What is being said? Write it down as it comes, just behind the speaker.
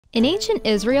In ancient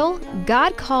Israel,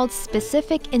 God called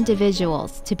specific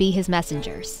individuals to be his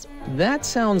messengers. That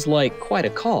sounds like quite a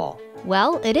call.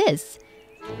 Well, it is.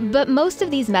 But most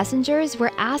of these messengers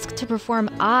were asked to perform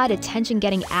odd,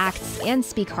 attention-getting acts and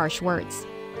speak harsh words.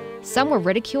 Some were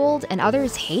ridiculed and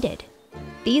others hated.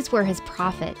 These were his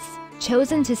prophets,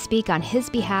 chosen to speak on his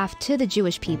behalf to the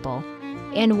Jewish people.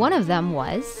 And one of them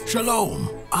was... Shalom,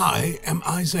 I am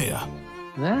Isaiah.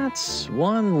 That's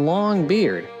one long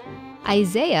beard.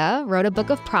 Isaiah wrote a book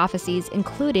of prophecies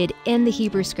included in the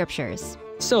Hebrew Scriptures.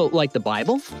 So, like the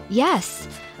Bible? Yes,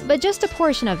 but just a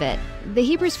portion of it. The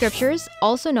Hebrew Scriptures,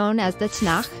 also known as the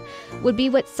Tanakh, would be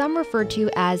what some refer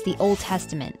to as the Old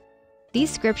Testament.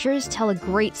 These scriptures tell a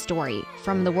great story,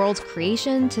 from the world's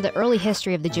creation to the early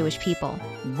history of the Jewish people.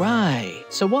 Right.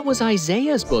 So what was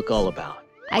Isaiah's book all about?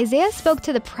 Isaiah spoke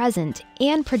to the present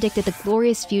and predicted the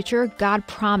glorious future God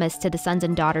promised to the sons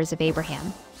and daughters of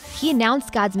Abraham. He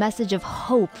announced God's message of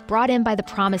hope brought in by the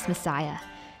promised Messiah.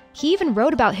 He even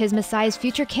wrote about his Messiah's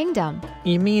future kingdom.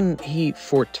 You mean he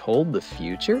foretold the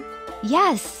future?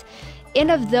 Yes, and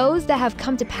of those that have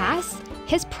come to pass,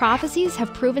 his prophecies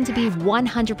have proven to be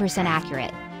 100%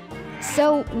 accurate.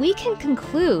 So we can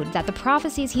conclude that the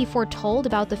prophecies he foretold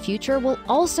about the future will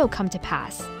also come to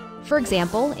pass. For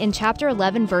example, in chapter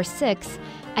 11, verse 6,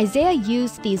 Isaiah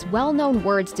used these well-known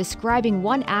words describing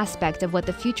one aspect of what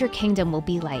the future kingdom will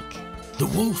be like. The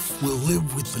wolf will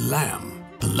live with the lamb.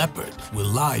 The leopard will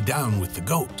lie down with the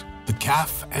goat. The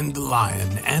calf and the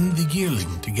lion and the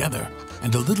yearling together,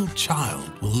 and a little child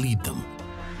will lead them.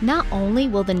 Not only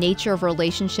will the nature of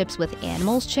relationships with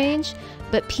animals change,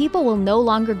 but people will no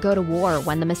longer go to war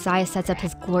when the Messiah sets up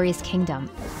his glorious kingdom.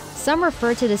 Some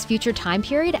refer to this future time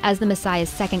period as the Messiah's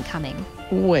second coming.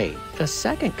 Wait, a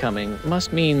second coming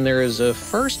must mean there is a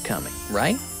first coming,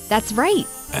 right? That's right.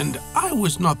 And I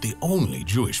was not the only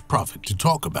Jewish prophet to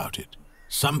talk about it.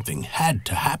 Something had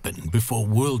to happen before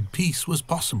world peace was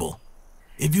possible.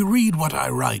 If you read what I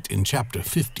write in chapter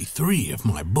 53 of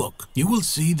my book, you will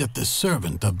see that the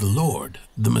servant of the Lord,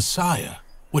 the Messiah,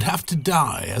 would have to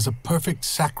die as a perfect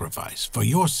sacrifice for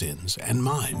your sins and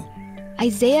mine.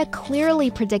 Isaiah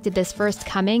clearly predicted this first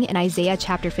coming in Isaiah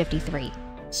chapter 53.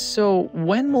 So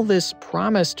when will this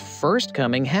promised first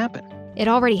coming happen? It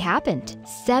already happened.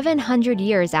 700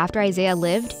 years after Isaiah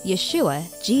lived,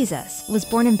 Yeshua, Jesus, was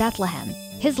born in Bethlehem.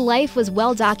 His life was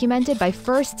well documented by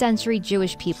first-century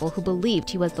Jewish people who believed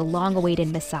he was the long-awaited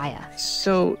Messiah.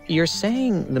 So you're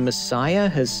saying the Messiah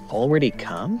has already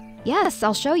come? Yes,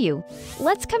 I'll show you.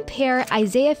 Let's compare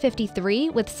Isaiah 53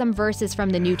 with some verses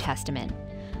from the New Testament.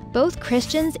 Both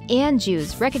Christians and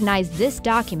Jews recognize this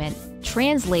document,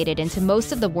 translated into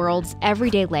most of the world's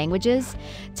everyday languages,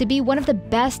 to be one of the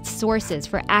best sources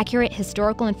for accurate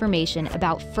historical information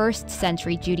about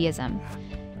first-century Judaism.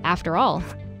 After all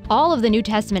of the New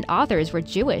Testament authors were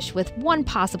Jewish, with one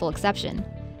possible exception.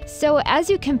 So as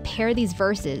you compare these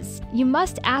verses, you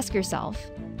must ask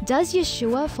yourself, does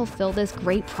Yeshua fulfill this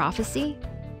great prophecy?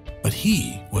 But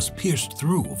he was pierced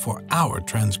through for our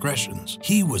transgressions.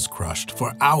 He was crushed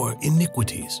for our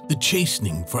iniquities. The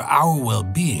chastening for our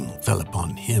well-being fell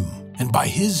upon him, and by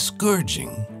his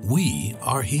scourging we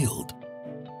are healed.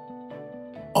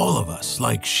 All of us,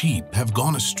 like sheep, have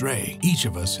gone astray. Each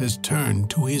of us has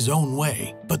turned to his own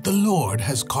way, but the Lord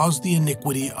has caused the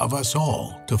iniquity of us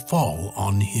all to fall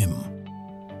on him.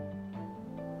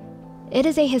 It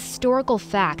is a historical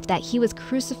fact that he was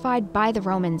crucified by the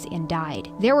Romans and died.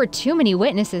 There were too many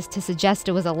witnesses to suggest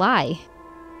it was a lie.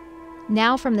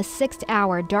 Now from the 6th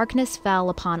hour, darkness fell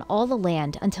upon all the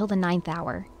land until the 9th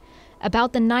hour.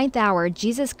 About the 9th hour,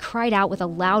 Jesus cried out with a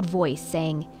loud voice,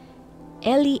 saying,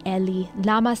 Eli, Eli,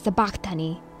 lama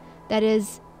sabachthani. That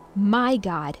is, my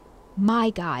God,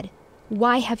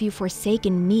 why have you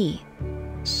forsaken me?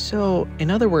 So, in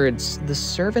other words, the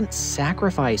servant's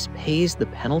sacrifice pays the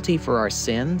penalty for our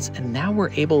sins, and now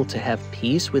we're able to have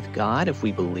peace with God if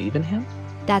we believe in him?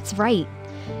 That's right.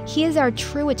 He is our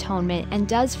true atonement and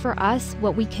does for us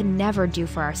what we could never do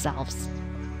for ourselves.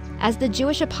 As the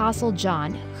Jewish apostle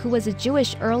John, who was a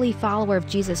Jewish early follower of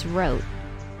Jesus, wrote,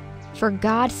 For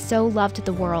God so loved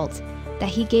the world that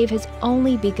he gave his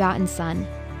only begotten Son,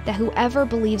 that whoever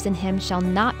believes in him shall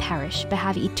not perish but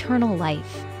have eternal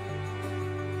life.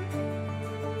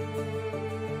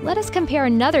 Let us compare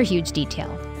another huge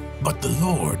detail. But the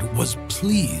Lord was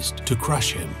pleased to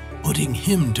crush him, putting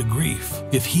him to grief.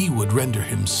 If he would render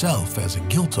himself as a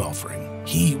guilt offering,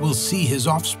 he will see his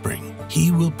offspring. He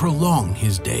will prolong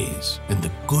his days, and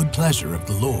the good pleasure of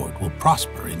the Lord will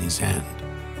prosper in his hand.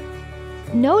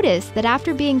 Notice that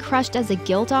after being crushed as a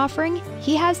guilt offering,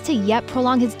 he has to yet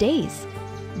prolong his days.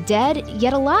 Dead,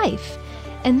 yet alive.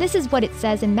 And this is what it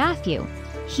says in Matthew.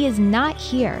 He is not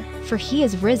here, for he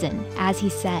is risen, as he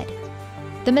said.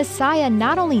 The Messiah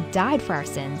not only died for our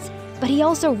sins, but he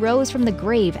also rose from the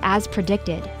grave as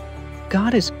predicted.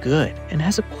 God is good and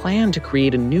has a plan to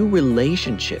create a new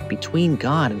relationship between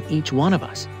God and each one of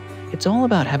us. It's all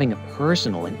about having a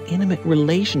personal and intimate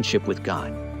relationship with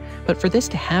God. But for this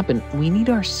to happen, we need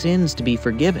our sins to be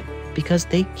forgiven because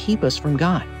they keep us from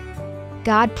God.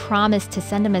 God promised to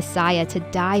send a Messiah to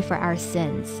die for our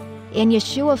sins, and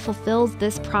Yeshua fulfills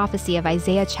this prophecy of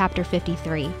Isaiah chapter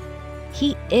 53.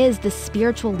 He is the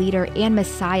spiritual leader and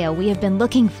Messiah we have been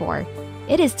looking for.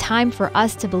 It is time for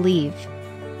us to believe.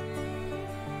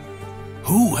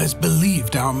 Who has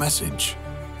believed our message?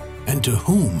 And to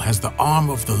whom has the arm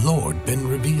of the Lord been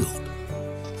revealed?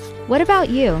 What about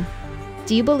you?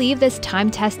 Do you believe this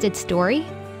time-tested story?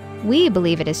 We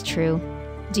believe it is true.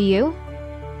 Do you?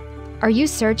 Are you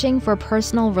searching for a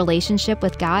personal relationship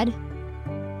with God?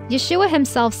 Yeshua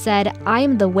himself said, "I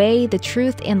am the way, the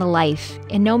truth, and the life,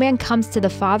 and no man comes to the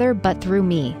Father but through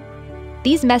me."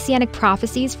 These messianic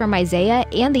prophecies from Isaiah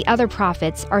and the other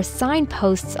prophets are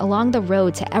signposts along the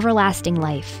road to everlasting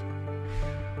life.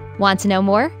 Want to know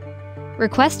more?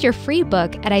 Request your free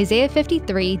book at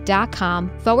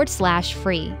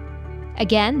isaiah53.com/free.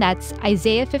 Again, that's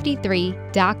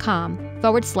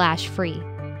isaiah53.com/free.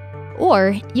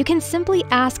 Or you can simply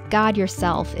ask God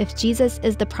yourself if Jesus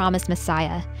is the promised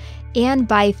Messiah, and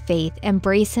by faith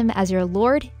embrace him as your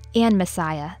Lord and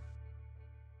Messiah.